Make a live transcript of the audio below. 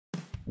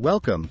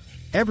Welcome,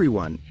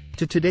 everyone,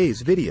 to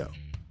today's video.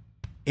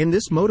 In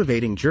this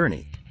motivating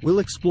journey, we'll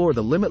explore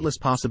the limitless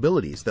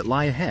possibilities that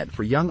lie ahead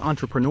for young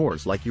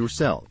entrepreneurs like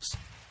yourselves.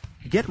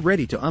 Get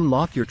ready to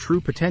unlock your true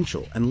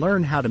potential and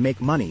learn how to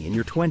make money in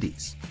your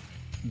 20s.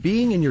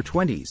 Being in your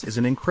 20s is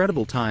an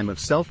incredible time of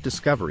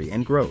self-discovery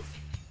and growth.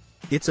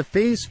 It's a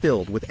phase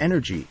filled with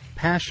energy,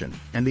 passion,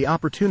 and the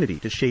opportunity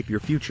to shape your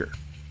future.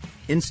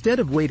 Instead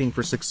of waiting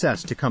for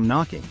success to come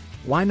knocking,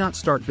 why not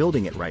start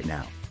building it right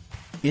now?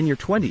 In your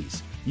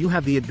 20s, you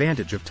have the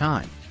advantage of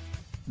time.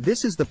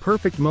 This is the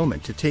perfect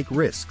moment to take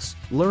risks,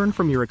 learn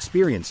from your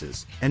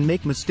experiences, and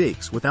make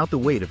mistakes without the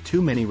weight of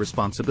too many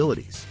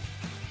responsibilities.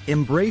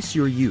 Embrace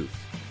your youth,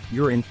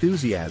 your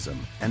enthusiasm,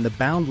 and the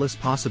boundless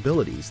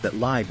possibilities that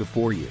lie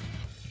before you.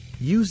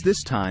 Use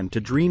this time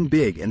to dream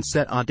big and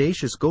set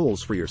audacious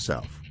goals for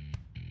yourself.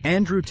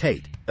 Andrew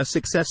Tate, a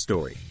success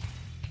story.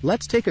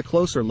 Let's take a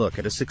closer look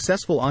at a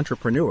successful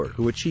entrepreneur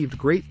who achieved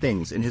great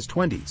things in his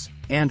 20s,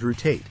 Andrew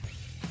Tate.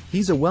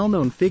 He's a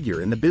well-known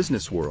figure in the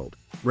business world,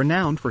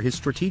 renowned for his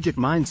strategic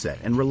mindset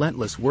and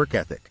relentless work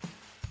ethic.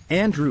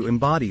 Andrew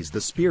embodies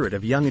the spirit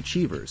of young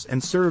achievers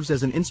and serves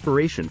as an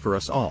inspiration for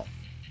us all.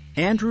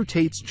 Andrew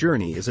Tate's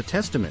journey is a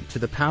testament to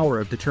the power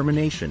of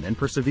determination and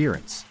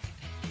perseverance.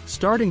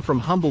 Starting from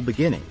humble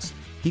beginnings,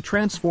 he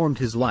transformed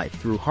his life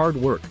through hard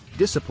work,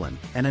 discipline,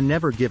 and a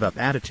never-give-up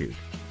attitude.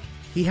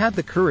 He had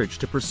the courage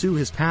to pursue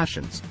his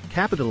passions,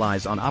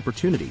 capitalize on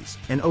opportunities,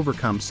 and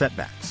overcome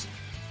setbacks.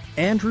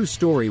 Andrew's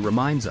story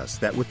reminds us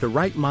that with the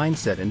right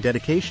mindset and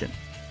dedication,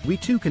 we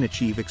too can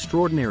achieve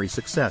extraordinary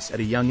success at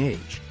a young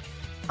age.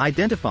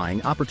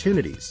 Identifying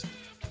opportunities.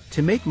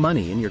 To make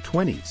money in your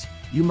 20s,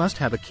 you must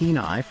have a keen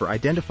eye for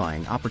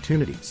identifying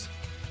opportunities.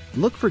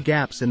 Look for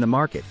gaps in the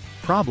market,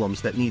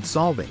 problems that need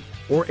solving,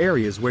 or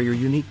areas where your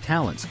unique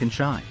talents can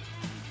shine.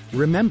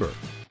 Remember,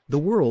 the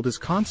world is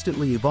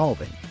constantly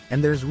evolving,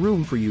 and there's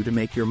room for you to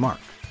make your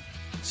mark.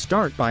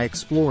 Start by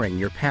exploring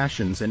your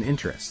passions and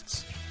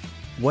interests.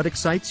 What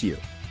excites you?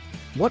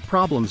 What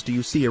problems do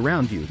you see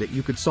around you that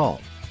you could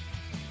solve?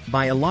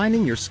 By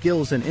aligning your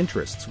skills and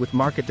interests with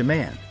market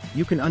demand,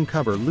 you can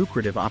uncover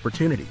lucrative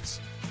opportunities.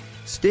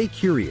 Stay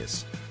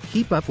curious,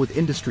 keep up with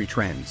industry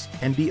trends,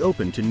 and be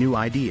open to new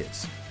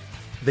ideas.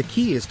 The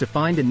key is to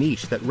find a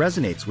niche that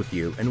resonates with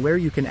you and where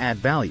you can add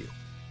value.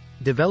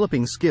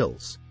 Developing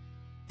skills.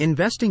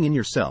 Investing in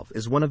yourself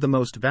is one of the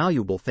most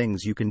valuable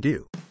things you can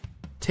do.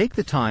 Take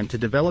the time to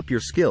develop your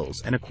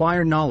skills and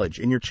acquire knowledge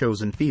in your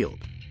chosen field.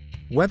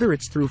 Whether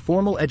it's through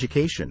formal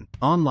education,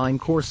 online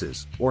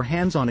courses, or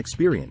hands-on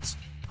experience,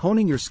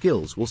 honing your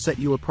skills will set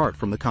you apart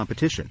from the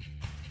competition.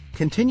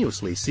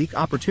 Continuously seek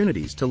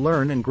opportunities to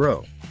learn and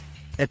grow.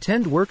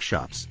 Attend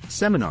workshops,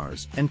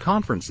 seminars, and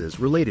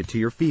conferences related to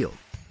your field.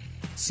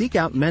 Seek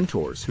out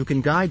mentors who can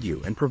guide you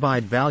and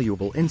provide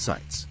valuable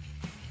insights.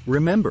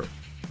 Remember,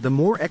 the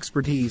more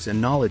expertise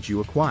and knowledge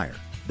you acquire,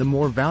 the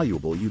more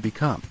valuable you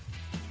become.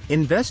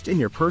 Invest in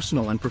your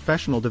personal and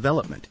professional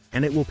development,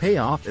 and it will pay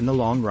off in the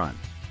long run.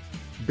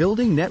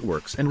 Building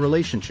networks and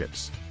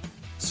relationships.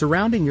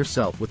 Surrounding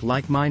yourself with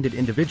like-minded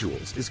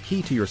individuals is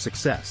key to your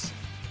success.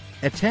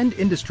 Attend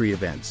industry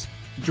events,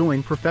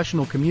 join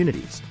professional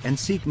communities, and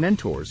seek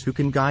mentors who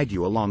can guide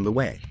you along the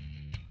way.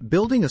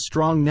 Building a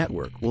strong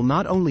network will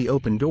not only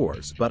open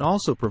doors but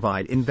also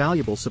provide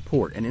invaluable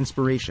support and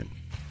inspiration.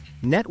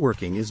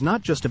 Networking is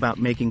not just about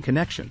making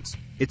connections,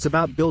 it's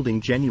about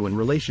building genuine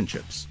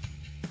relationships.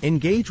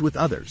 Engage with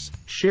others,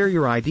 share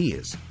your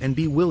ideas, and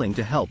be willing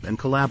to help and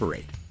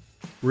collaborate.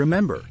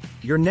 Remember,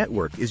 your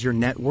network is your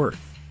net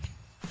worth.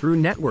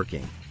 Through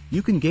networking,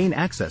 you can gain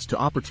access to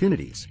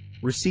opportunities,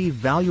 receive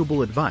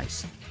valuable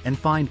advice, and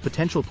find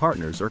potential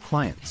partners or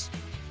clients.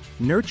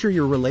 Nurture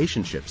your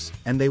relationships,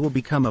 and they will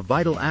become a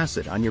vital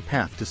asset on your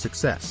path to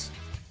success.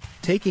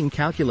 Taking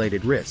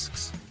calculated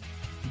risks.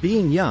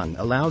 Being young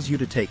allows you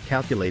to take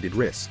calculated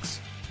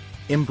risks.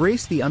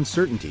 Embrace the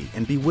uncertainty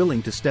and be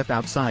willing to step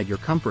outside your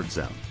comfort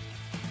zone.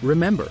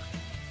 Remember,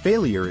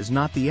 failure is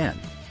not the end.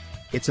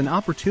 It's an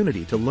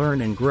opportunity to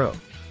learn and grow.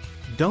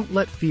 Don't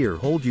let fear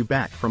hold you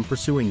back from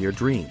pursuing your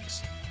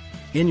dreams.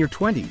 In your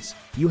 20s,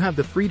 you have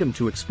the freedom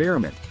to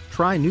experiment,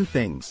 try new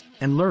things,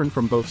 and learn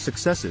from both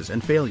successes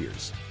and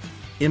failures.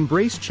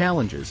 Embrace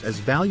challenges as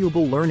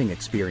valuable learning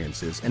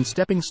experiences and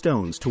stepping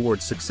stones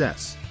towards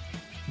success.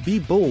 Be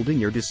bold in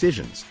your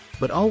decisions,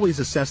 but always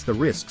assess the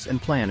risks and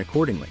plan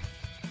accordingly.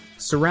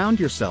 Surround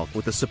yourself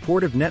with a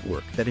supportive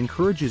network that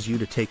encourages you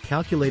to take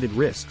calculated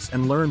risks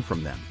and learn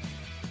from them.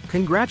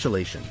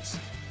 Congratulations!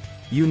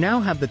 You now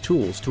have the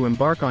tools to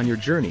embark on your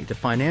journey to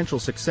financial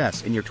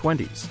success in your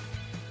 20s.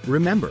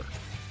 Remember,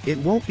 it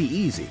won't be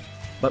easy,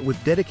 but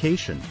with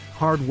dedication,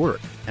 hard work,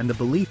 and the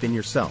belief in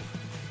yourself,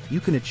 you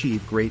can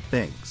achieve great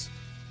things.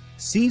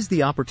 Seize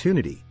the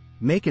opportunity,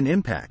 make an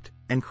impact,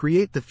 and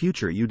create the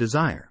future you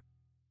desire.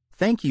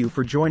 Thank you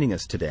for joining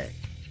us today.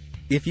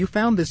 If you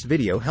found this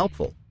video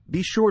helpful,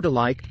 be sure to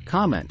like,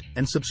 comment,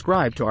 and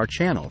subscribe to our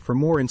channel for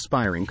more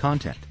inspiring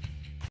content.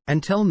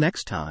 Until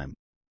next time,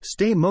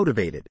 stay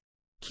motivated,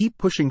 keep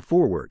pushing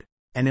forward,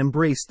 and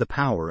embrace the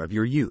power of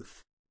your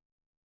youth.